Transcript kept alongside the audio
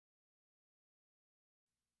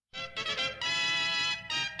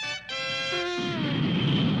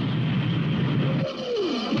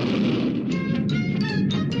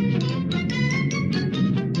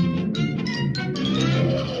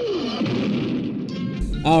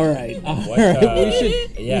All right.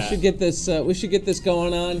 We should get this. We should get this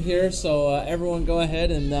going on here. So everyone, go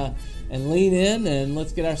ahead and lean in, and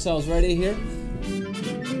let's get ourselves ready here.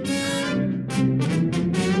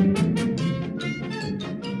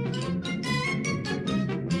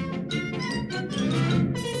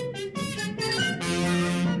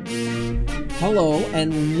 Hello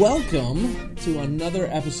and welcome to another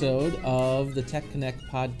episode of the Tech Connect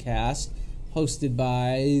podcast, hosted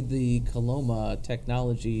by the Coloma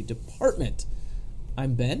Technology Department.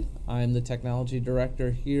 I'm Ben. I'm the Technology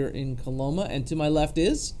Director here in Coloma, and to my left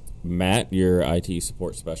is... Matt, your IT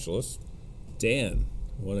support specialist. Dan,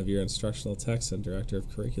 one of your instructional techs and Director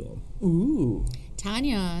of Curriculum. Ooh.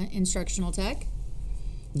 Tanya, Instructional Tech.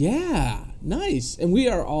 Yeah, nice. And we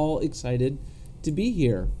are all excited to be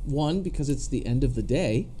here. One, because it's the end of the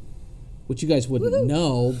day, which you guys wouldn't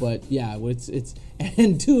know, but yeah, it's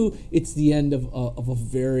and two, it's the end of a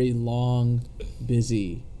very long,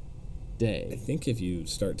 busy day. I think if you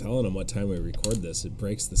start telling them what time we record this, it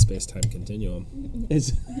breaks the space-time continuum.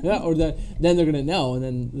 Then they're gonna know,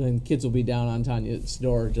 and then kids will be down on Tanya's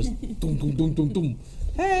door, just dum dum dum dum dum.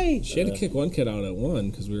 Hey! She had to kick one kid out at 1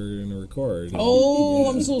 because we were gonna record. Oh, yeah.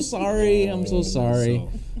 I'm so sorry. I'm so sorry.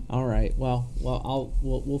 All right. Well,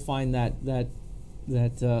 we'll find that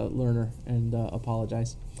learner and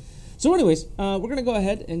apologize. So, anyways, we're gonna go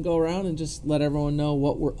ahead and go around and just let everyone know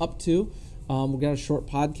what we're up to. We got a short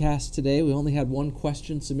podcast today. We only had one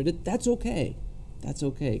question submitted. That's okay. That's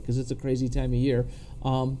okay because it's a crazy time of year.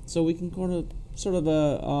 So we can sort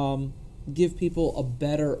of give people a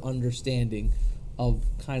better understanding of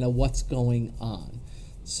kind of what's going on.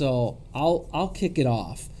 So I'll kick it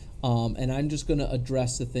off. And I'm just going to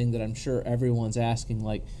address the thing that I'm sure everyone's asking,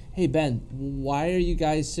 like, hey, Ben, why are you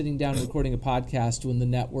guys sitting down recording a podcast when the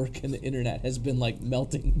network and the internet has been, like,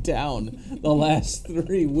 melting down the last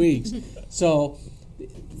 3 weeks? So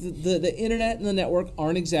the internet and the network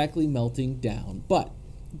aren't exactly melting down. But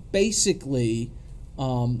basically,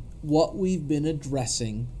 what we've been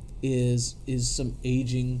addressing is some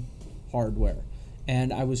aging hardware.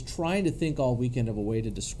 And I was trying to think all weekend of a way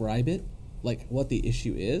to describe it, like what the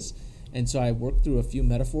issue is. And so I worked through a few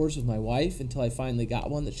metaphors with my wife until I finally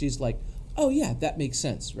got one that she's like, oh yeah, that makes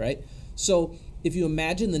sense, right? So if you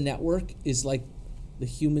imagine the network is like the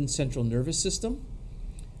human central nervous system,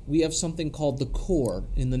 we have something called the core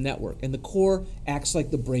in the network. And the core acts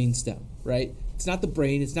like the brainstem, right? It's not the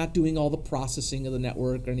brain, it's not doing all the processing of the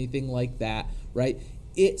network or anything like that, right?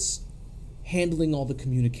 It's handling all the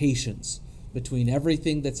communications between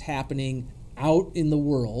everything that's happening out in the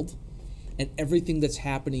world and everything that's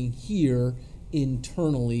happening here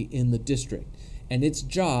internally in the district. And its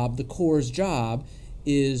job, the core's job,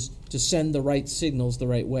 is to send the right signals the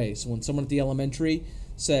right way. So when someone at the elementary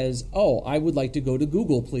says, oh, I would like to go to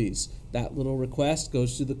Google, please, that little request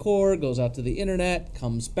goes to the core, goes out to the internet,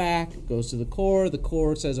 comes back, goes to the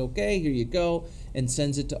core says, okay, here you go, and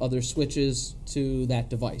sends it to other switches to that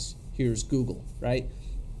device. Here's Google, right?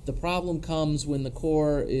 The problem comes when the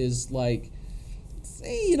core is like,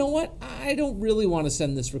 hey, you know what? I don't really want to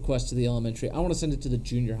send this request to the elementary. I want to send it to the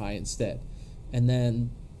junior high instead. And then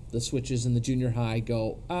the switches in the junior high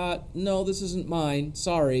go, no, this isn't mine.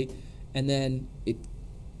 Sorry. And then it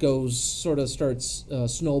starts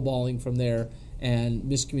snowballing from there, and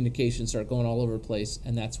miscommunications start going all over the place,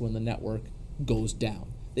 and that's when the network goes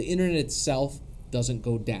down. The internet itself doesn't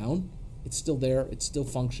go down. It's still there. It's still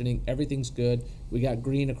functioning. Everything's good. We got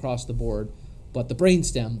green across the board. But the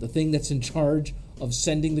brainstem, the thing that's in charge of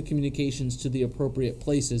sending the communications to the appropriate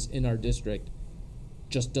places in our district,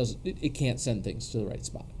 just doesn't, it can't send things to the right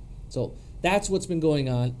spot. So that's what's been going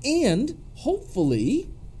on. And hopefully,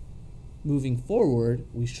 moving forward,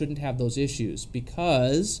 we shouldn't have those issues,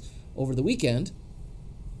 because over the weekend,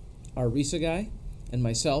 our RISA guy and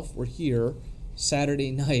myself were here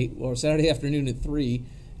Saturday afternoon at 3,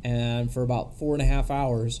 and for about 4.5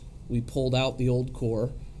 hours, we pulled out the old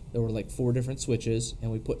core. There were like 4 different switches,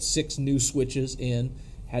 and we put 6 new switches in,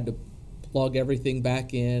 had to plug everything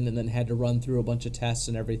back in, and then had to run through a bunch of tests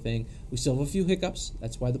and everything. We still have a few hiccups.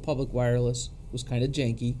 That's why the public wireless was kind of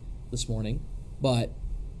janky this morning. But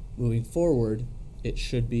moving forward, it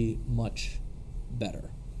should be much better.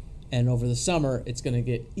 And over the summer, it's going to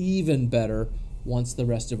get even better once the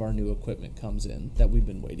rest of our new equipment comes in that we've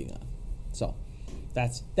been waiting on. So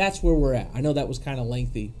that's where we're at. I know that was kind of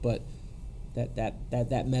lengthy, but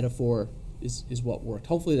that metaphor is what worked.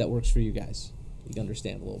 Hopefully that works for you guys. You can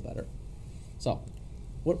understand a little better. So,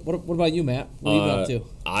 what about you, Matt? What are you up to?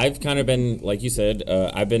 I've kind of been, like you said,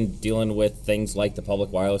 I've been dealing with things like the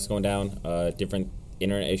public wireless going down, different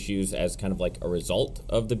internet issues as kind of like a result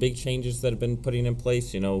of the big changes that have been putting in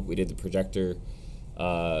place. You know, we did the projector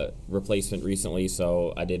replacement recently,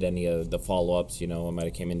 so I did any of the follow-ups. I might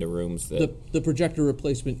have came into rooms that The projector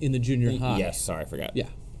replacement in the junior high. Yes, sorry, I forgot. Yeah.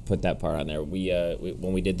 Put that part on there. We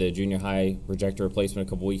when we did the junior high projector replacement a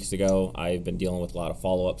couple weeks ago, I've been dealing with a lot of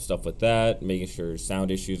follow-up stuff with that, making sure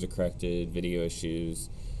sound issues are corrected, video issues,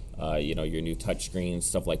 your new touch screens,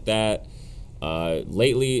 stuff like that.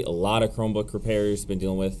 Lately, a lot of Chromebook repairs, been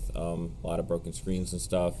dealing with a lot of broken screens and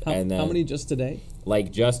stuff. How many just today?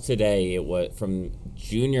 Like just today, it was from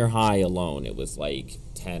junior high alone, it was like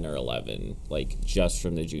 10 or 11, like just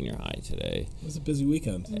from the junior high today. It was a busy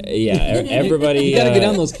weekend. Everybody. You got to get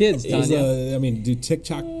on those kids, Tanya. Do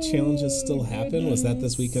TikTok challenges still happen? Was that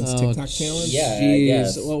this weekend's TikTok challenge? Yeah,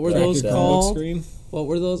 Jeez. What were those called? Screen? What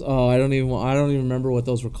were those? Oh, I don't even remember what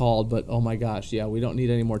those were called. But oh my gosh, yeah, we don't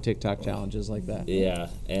need any more TikTok challenges like that. Yeah,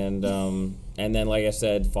 and then like I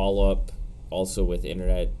said, follow up also with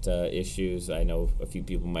internet issues. I know a few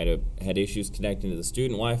people might have had issues connecting to the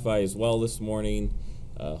student Wi-Fi as well this morning.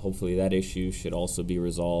 Hopefully that issue should also be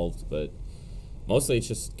resolved. But mostly it's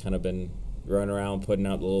just kind of been running around putting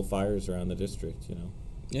out little fires around the district.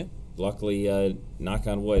 Yeah. Luckily, knock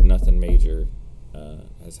on wood, nothing major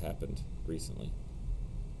has happened recently.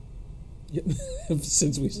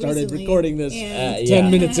 Since we started Recently, recording this yeah.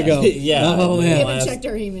 10 minutes ago. Yeah. Oh, We man. haven't checked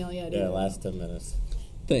our email yet. Yeah, either. last 10 minutes.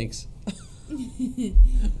 Thanks.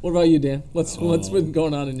 What about you, Dan? What's been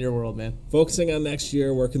going on in your world, man? Focusing on next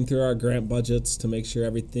year, working through our grant budgets to make sure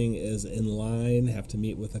everything is in line. Have to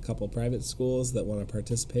meet with a couple private schools that want to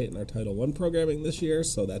participate in our Title I programming this year,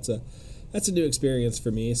 so that's a new experience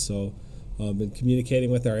for me. So been communicating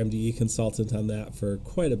with our MDE consultant on that for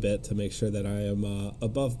quite a bit to make sure that I am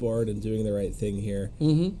above board and doing the right thing here.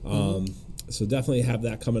 So definitely have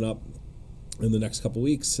that coming up in the next couple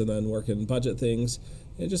weeks, and then working budget things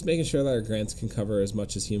and just making sure that our grants can cover as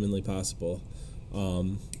much as humanly possible,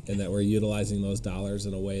 and that we're utilizing those dollars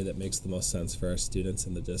in a way that makes the most sense for our students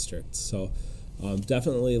in the district. So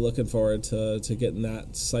definitely looking forward to getting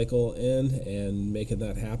that cycle in and making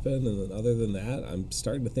that happen. And then other than that, I'm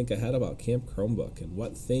starting to think ahead about Camp Chromebook and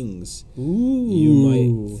what things you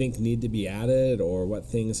might think need to be added or what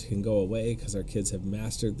things can go away because our kids have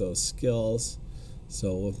mastered those skills.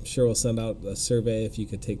 So I'm sure we'll send out a survey. If you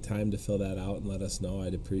could take time to fill that out and let us know,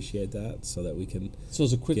 I'd appreciate that so that we can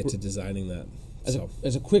get to designing that.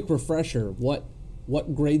 As a quick refresher, what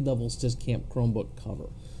grade levels does Camp Chromebook cover?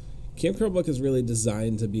 Camp Chromebook is really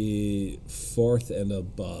designed to be 4th and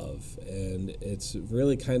above, and it's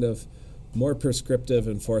really kind of more prescriptive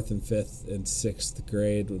in 4th and 5th and 6th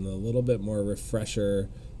grade, with a little bit more refresher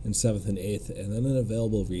in 7th and 8th, and then an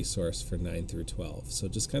available resource for 9 through 12. So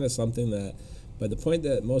just kind of something that by the point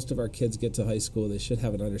that most of our kids get to high school, they should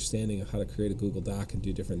have an understanding of how to create a Google Doc and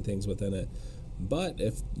do different things within it. But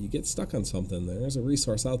if you get stuck on something, there's a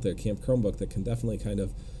resource out there, Camp Chromebook, that can definitely kind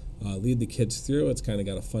of lead the kids through. It's kind of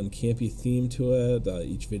got a fun campy theme to it.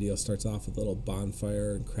 Each video starts off with a little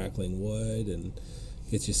bonfire and crackling wood and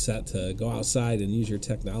gets you set to go outside and use your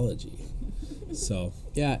technology. So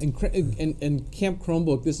yeah, and Camp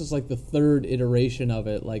Chromebook, this is like the 3rd iteration of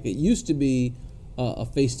it. Like it used to be a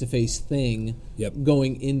face-to-face thing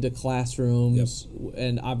going into classrooms,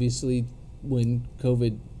 and obviously when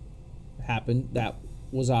COVID happened, that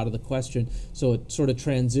was out of the question. So it sort of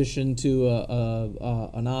transitioned to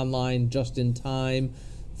an online just-in-time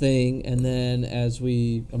thing, and then as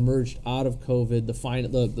we emerged out of COVID,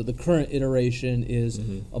 the current iteration is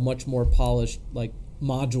a much more polished, like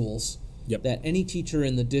modules that any teacher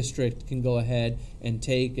in the district can go ahead and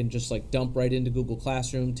take and just like dump right into Google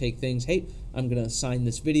Classroom, take things, hey, I'm going to assign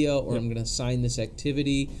this video or I'm going to assign this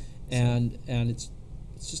activity, and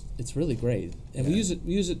it's really great. And we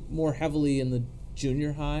use it more heavily in the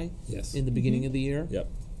junior high in the beginning of the year.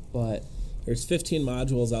 But there's 15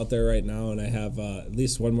 modules out there right now, and I have at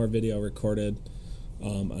least one more video recorded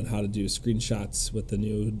on how to do screenshots with the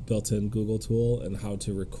new built-in Google tool and how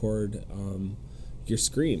to record your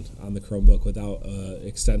screen on the Chromebook without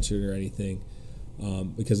extension or anything.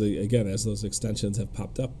 Because, again, as those extensions have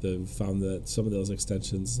popped up, they've found that some of those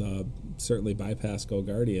extensions certainly bypass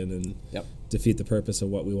GoGuardian and defeat the purpose of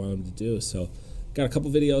what we want them to do. So got a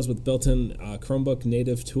couple videos with built-in Chromebook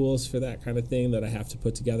native tools for that kind of thing that I have to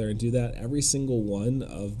put together and do that. Every single one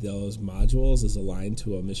of those modules is aligned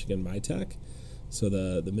to a Michigan MyTech. So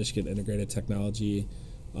the Michigan Integrated Technology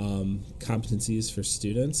competencies for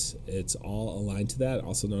students, it's all aligned to that,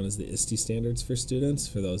 also known as the ISTE standards for students,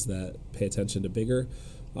 for those that pay attention to bigger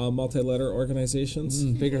multi-letter organizations.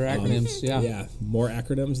 Bigger acronyms, Yeah, more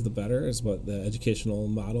acronyms the better is what the educational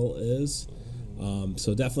model is.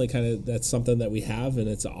 So definitely kind of that's something that we have, and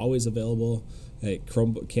it's always available Hey,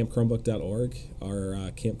 campchromebook.org or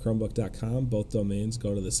campchromebook.com, both domains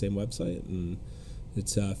go to the same website, and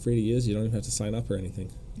it's free to use. You don't even have to sign up or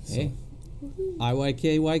anything. Hey,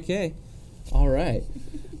 IYKYK. All right.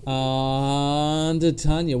 On to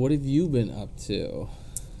Tanya. What have you been up to?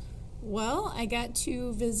 Well, I got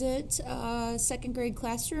to visit a second grade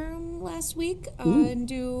classroom last week and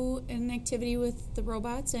do an activity with the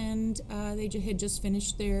robots, and they had just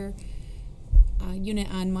finished their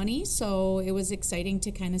unit on money, so it was exciting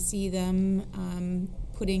to kind of see them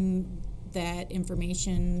putting that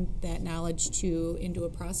information, that knowledge into a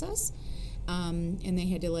process. And they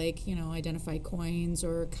had to identify coins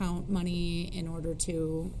or count money in order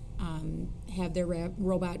to have their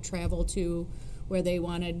robot travel to where they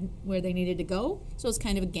needed to go. So it was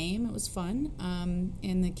kind of a game. It was fun,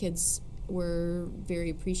 and the kids were very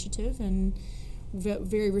appreciative and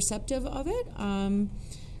very receptive of it.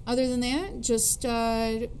 Other than that, just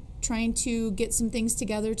trying to get some things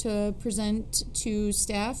together to present to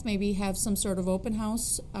staff, maybe have some sort of open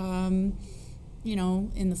house, in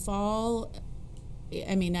the fall.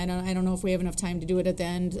 I mean, I don't know if we have enough time to do it at the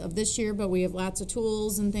end of this year, but we have lots of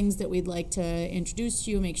tools and things that we'd like to introduce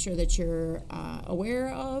to you, make sure that you're aware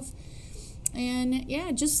of. And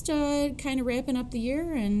yeah, just kind of wrapping up the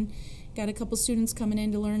year, and got a couple students coming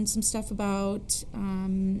in to learn some stuff about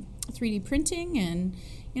 3D printing, and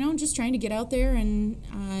just trying to get out there and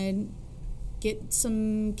get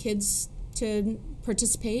some kids to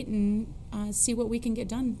participate and see what we can get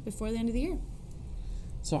done before the end of the year.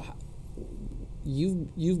 So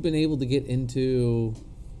you've been able to get into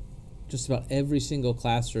just about every single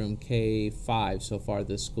classroom K-5 so far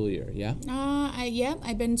this school year, yeah? I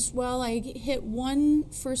hit one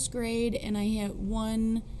first grade and I hit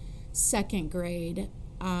one second grade,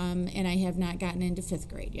 and I have not gotten into fifth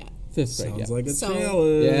grade yet. Fifth grade, Sounds yeah. like a So-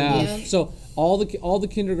 challenge. Yeah. So all the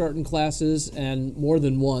kindergarten classes, and more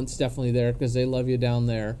than once, definitely there, because they love you down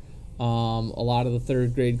there. A lot of the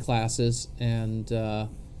third grade classes, and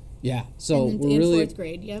yeah. So and we're really fourth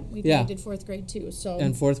grade. Yep, we did fourth grade too. So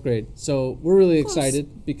and fourth grade. So we're really Close.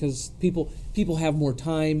 excited because people have more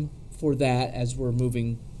time for that as we're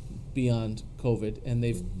moving beyond COVID, and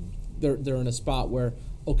they're in a spot where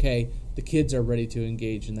the kids are ready to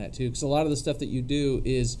engage in that too. Because a lot of the stuff that you do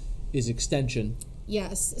is extension.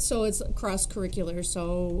 yes, so it's cross curricular.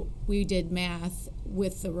 So we did math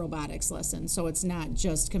with the robotics lesson. So it's not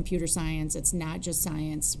just computer science. It's not just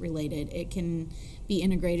science related. It can be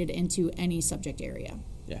integrated into any subject area.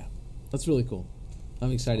 Yeah, that's really cool.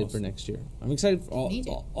 I'm excited for next year. I'm excited for Me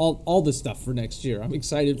too. all the stuff for next year. I'm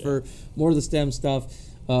excited for more of the STEM stuff.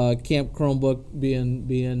 Camp Chromebook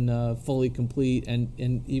being fully complete, and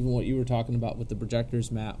even what you were talking about with the projectors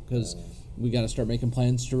map, because we got to start making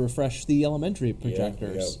plans to refresh the elementary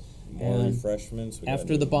projectors. Yeah, we got more And refreshments. We got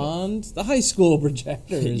after new the bond, the high school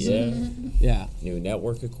projectors. Yeah. New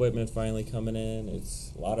network equipment finally coming in.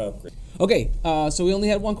 It's a lot of upgrades. Okay, so we only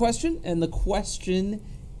had one question, and the question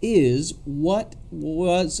is, what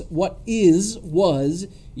was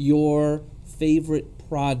your favorite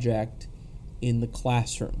project in the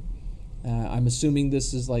classroom? I'm assuming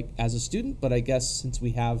this is like as a student, but I guess since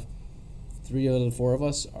we have 3 out of the 4 of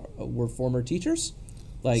us were former teachers,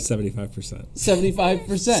 like 75%. 75%.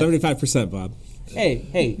 75%, Bob.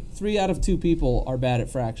 Hey, 3 out of 2 people are bad at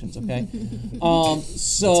fractions, okay?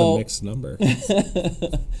 That's a mixed number.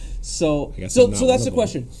 So I guess I'm not so one that's of the them.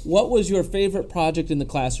 question. What was your favorite project in the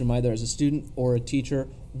classroom, either as a student or a teacher?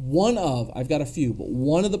 I've got a few, but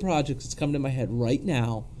one of the projects that's coming to my head right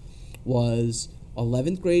now was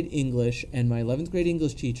 11th grade English, and my 11th grade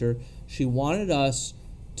English teacher, she wanted us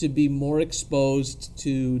to be more exposed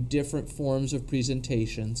to different forms of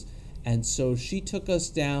presentations, and so she took us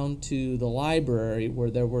down to the library where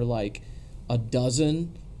there were like a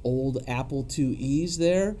dozen old Apple IIe's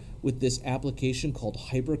there with this application called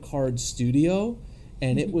HyperCard Studio,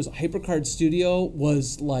 and it was HyperCard Studio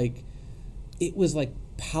was like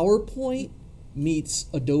PowerPoint meets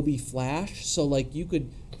Adobe Flash. So like you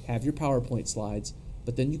could have your PowerPoint slides,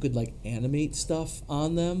 but then you could like animate stuff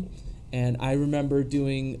on them. And I remember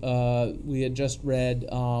doing we had just read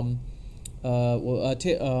Tale of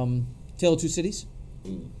Two Cities,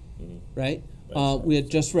 right? We had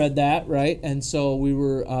just read that, right? And so we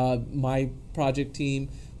were, my project team,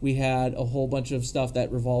 we had a whole bunch of stuff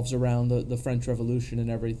that revolves around the French Revolution and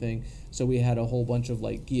everything. So we had a whole bunch of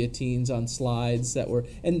like guillotines on slides that were,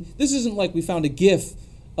 and this isn't like we found a GIF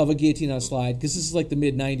of a guillotine on a slide, because this is like the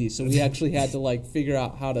mid-90s. So we actually had to like figure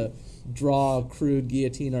out how to draw a crude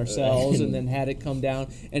guillotine ourselves, and then had it come down,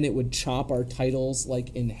 and it would chop our titles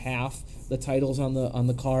like in half, the titles on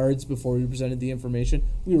the cards before we presented the information.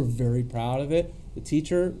 We were very proud of it. The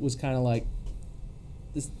teacher was kind of like,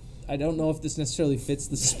 I don't know if this necessarily fits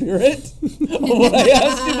the spirit of what I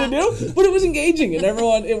asked you to do, but it was engaging, and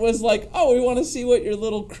everyone, it was like, oh, we want to see what your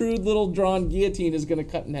little crude little drawn guillotine is going to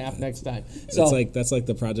cut in half next time. So that's like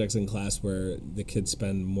the projects in class where the kids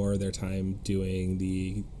spend more of their time doing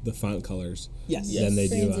the font colors than they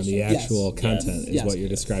do on the actual content. Is what you're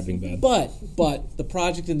describing, Ben. But the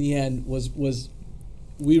project in the end was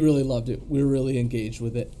we really loved it. We were really engaged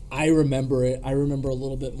with it. I remember it. I remember a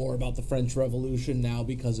little bit more about the French Revolution now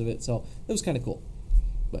because of it. So it was kind of cool.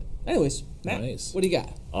 But anyways, Matt, what do you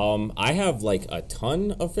got? I have like a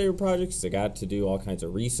ton of favorite projects. I got to do all kinds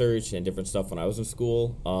of research and different stuff when I was in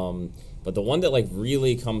school. But the one that like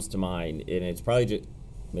really comes to mind, and it's probably just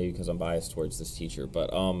maybe because I'm biased towards this teacher,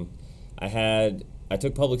 but I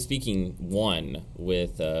took public speaking 1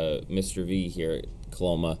 with Mr. V here at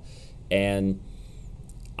Coloma, and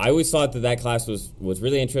I always thought that class was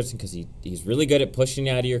really interesting because he's really good at pushing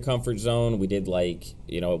you out of your comfort zone. We did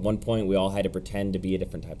at one point we all had to pretend to be a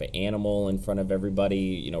different type of animal in front of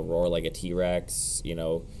everybody, roar like a T-Rex,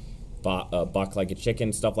 buck like a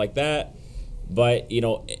chicken, stuff like that. But,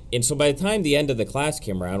 and so by the time the end of the class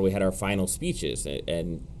came around, we had our final speeches.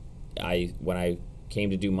 And when I came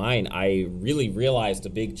to do mine, I really realized a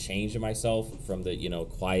big change in myself from the,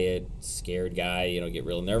 quiet, scared guy, get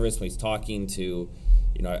real nervous when he's talking to,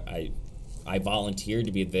 I volunteered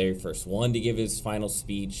to be the very first one to give his final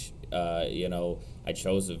speech. I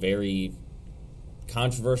chose a very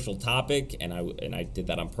controversial topic, and I did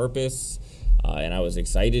that on purpose, and I was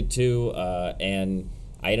excited to, and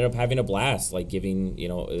I ended up having a blast, giving,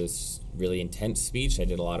 this really intense speech. I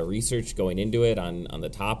did a lot of research going into it on the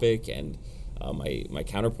topic and my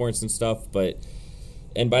counterpoints and stuff,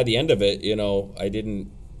 and by the end of it, I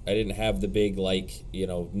didn't have the big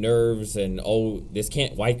nerves and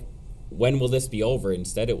when will this be over?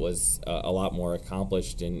 Instead, it was a lot more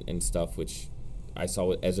accomplished and stuff, which I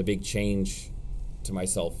saw as a big change to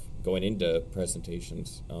myself going into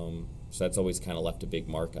presentations. So that's always kind of left a big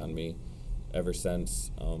mark on me ever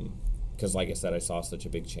since. Because like I said, I saw such a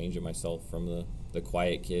big change in myself from the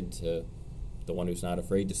quiet kid to the one who's not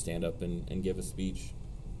afraid to stand up and give a speech.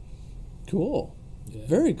 Cool. Yeah.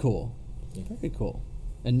 Very cool. Yeah. Very cool.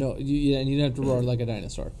 And you didn't have to roar like a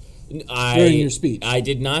dinosaur during your speech. I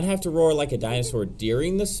did not have to roar like a dinosaur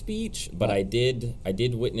during the speech, but I did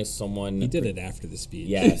witness someone. He did it after the speech.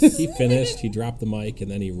 Yes. He finished, he dropped the mic,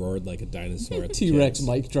 and then he roared like a dinosaur. At T-Rex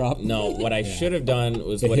mic drop. No, what I should have done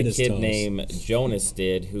was what a kid named Jonas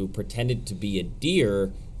did, who pretended to be a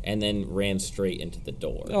deer and then ran straight into the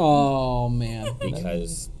door. Oh, man.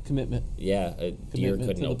 Because commitment. Yeah, a deer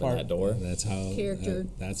couldn't open that door. That's how character.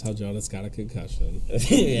 That's how Jonas got a concussion.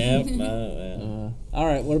 Yeah. All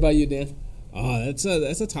right. What about you, Dan? Oh, that's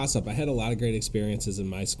a toss up. I had a lot of great experiences in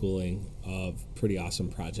my schooling of pretty awesome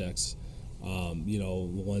projects.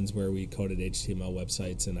 Ones where we coded HTML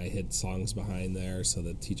websites and I hid songs behind there so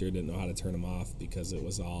the teacher didn't know how to turn them off because it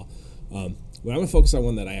was all. But I'm gonna focus on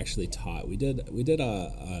one that I actually taught. We did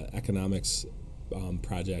a economics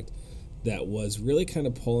project that was really kind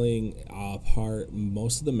of pulling apart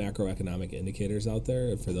most of the macroeconomic indicators out there.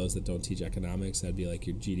 And for those that don't teach economics, that'd be like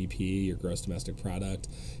your GDP, your gross domestic product,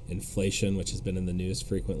 inflation, which has been in the news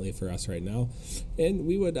frequently for us right now. And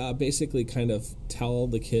we would basically kind of tell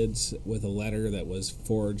the kids with a letter that was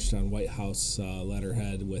forged on White House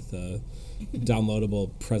letterhead with a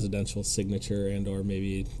downloadable presidential signature and or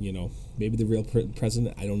maybe the real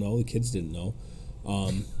president. I don't know. The kids didn't know.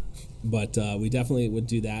 But we definitely would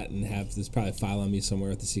do that and have this probably file on me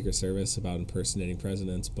somewhere at the Secret Service about impersonating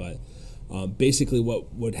presidents. But basically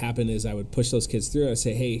what would happen is I would push those kids through and I'd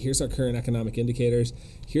say, hey, here's our current economic indicators.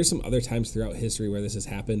 Here's some other times throughout history where this has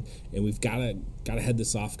happened. And we've got to head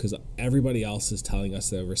this off because everybody else is telling us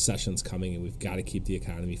that a recession's coming and we've got to keep the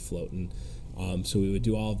economy floating. So we would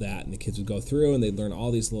do all of that, and the kids would go through, and they'd learn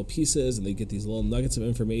all these little pieces, and they'd get these little nuggets of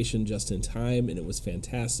information just in time, and it was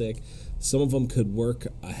fantastic. Some of them could work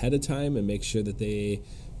ahead of time and make sure that they,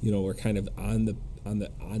 were kind of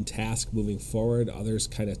on task moving forward. Others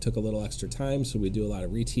kind of took a little extra time, so we do a lot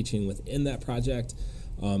of reteaching within that project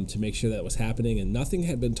to make sure that was happening, and nothing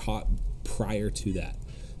had been taught prior to that.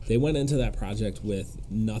 They went into that project with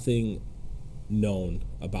nothing known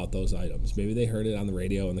about those items. Maybe they heard it on the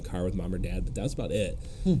radio in the car with mom or dad, but that was about it.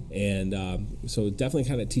 And so definitely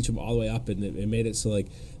kind of teach them all the way up, and it made it so like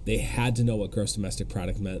they had to know what gross domestic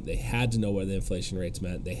product meant. They had to know what the inflation rates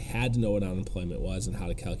meant. They had to know what unemployment was and how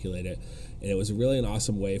to calculate it. And it was really an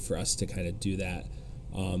awesome way for us to kind of do that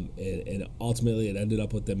And ultimately, it ended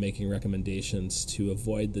up with them making recommendations to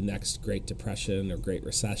avoid the next Great Depression or Great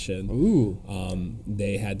Recession. Ooh.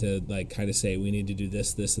 They had to like kind of say, we need to do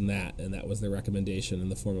this, this, and that was their recommendation in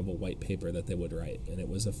the form of a white paper that they would write. And it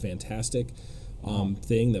was a fantastic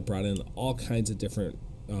thing that brought in all kinds of different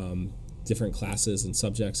classes and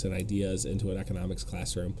subjects and ideas into an economics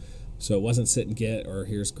classroom. So it wasn't sit and get or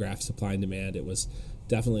here's graph supply and demand. It was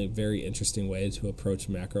definitely a very interesting way to approach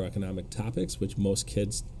macroeconomic topics, which most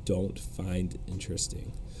kids don't find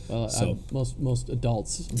interesting. Well, so most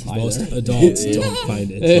adults don't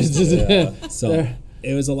find interesting. So They're-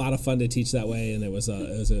 it was a lot of fun to teach that way, and it was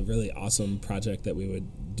a really awesome project that we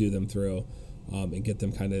would do them through and get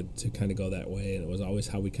them kind of go that way. And it was always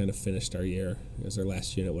how we kind of finished our year, as our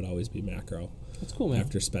last unit would always be macro. That's cool, man.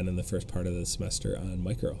 After spending the first part of the semester on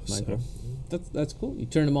micro. Micro. So. That's cool. You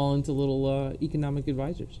turn them all into little economic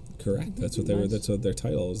advisors. Correct. That's what they were. Nice. That's what their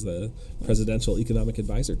title is, the Presidential Economic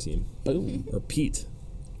Advisor Team, Boom. or PETE.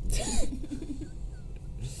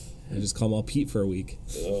 I just call them all Pete for a week,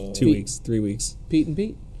 2 Pete. weeks, 3 weeks. Pete and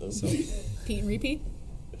Pete. So Pete and repeat.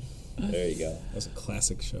 There you go. that was a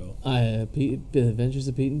classic show. Pete, The Adventures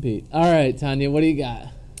of Pete and Pete. All right, Tanya, what do you got?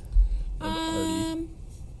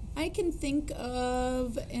 I can think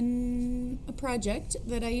of a project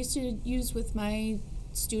that I used to use with my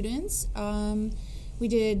students. We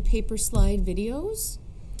did paper slide videos,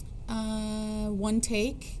 one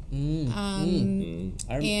take, and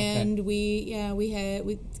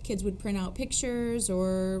kids would print out pictures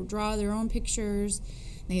or draw their own pictures.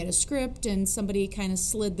 They had a script, and somebody kind of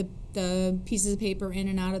slid the pieces of paper in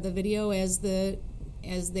and out of the video as they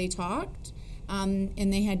talked,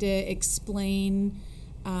 and they had to explain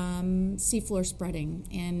seafloor spreading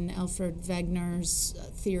and Alfred Wegener's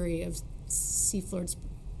theory of seafloor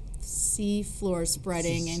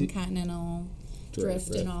spreading and continental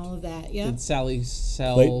drift and all of that. Yeah. Did Sally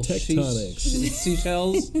sell Plate tectonics.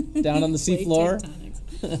 seashells down on the Plate seafloor?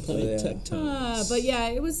 tectonics. Plate tectonics. But yeah,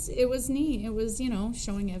 it was neat. It was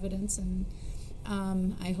showing evidence, and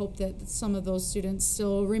I hope that some of those students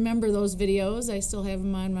still remember those videos. I still have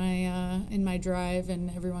them on my in my drive,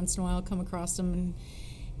 and every once in a while I'll come across them and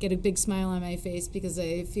get a big smile on my face because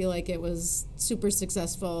I feel like it was super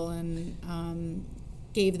successful and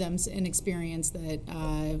gave them an experience that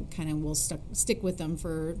kind of will stick with them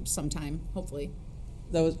for some time, hopefully.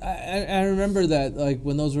 That was I remember that, like,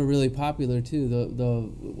 when those were really popular too. The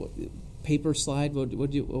paper slide. What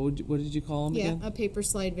did you call them again? Yeah, a paper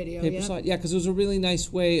slide video. Paper slide. Yeah, because it was a really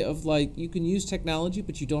nice way of, like, you can use technology,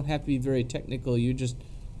 but you don't have to be very technical. You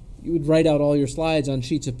would write out all your slides on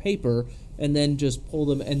sheets of paper and then just pull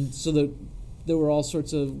them. And so there were all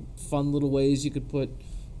sorts of fun little ways you could put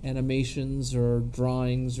animations or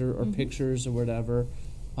drawings or pictures or whatever.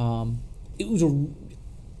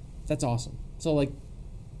 That's awesome. So, like,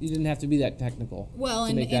 you didn't have to be that technical. Well,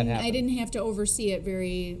 to make that and happen. I didn't have to oversee it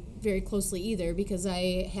very, very closely either, because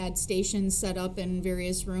I had stations set up in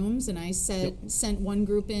various rooms, and I sent one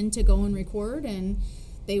group in to go and record, and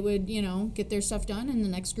they would, get their stuff done, and the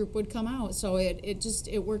next group would come out. So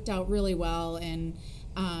it worked out really well, and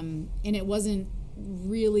it wasn't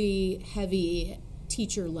really heavy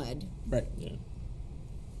teacher led. Right. Yeah.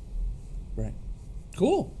 Right.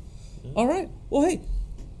 Cool. Yeah. All right. Well, hey,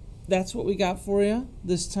 that's what we got for you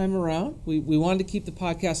this time around. We wanted to keep the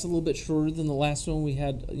podcast a little bit shorter than the last one. We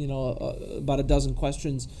had, about a dozen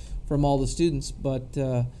questions from all the students. But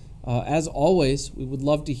as always, we would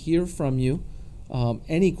love to hear from you.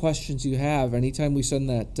 Any questions you have, anytime we send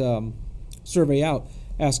that survey out,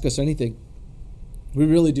 ask us anything. We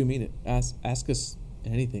really do mean it. Ask us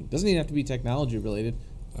anything. Doesn't even have to be technology related.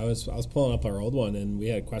 I was pulling up our old one, and we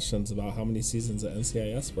had questions about how many seasons at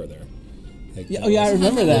NCIS were there. Like, Yeah, I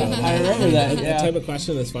remember that. I remember that. That Yeah. type of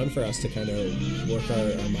question is fun for us to kind of work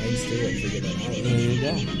our minds through and figure that out. There you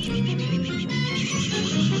go.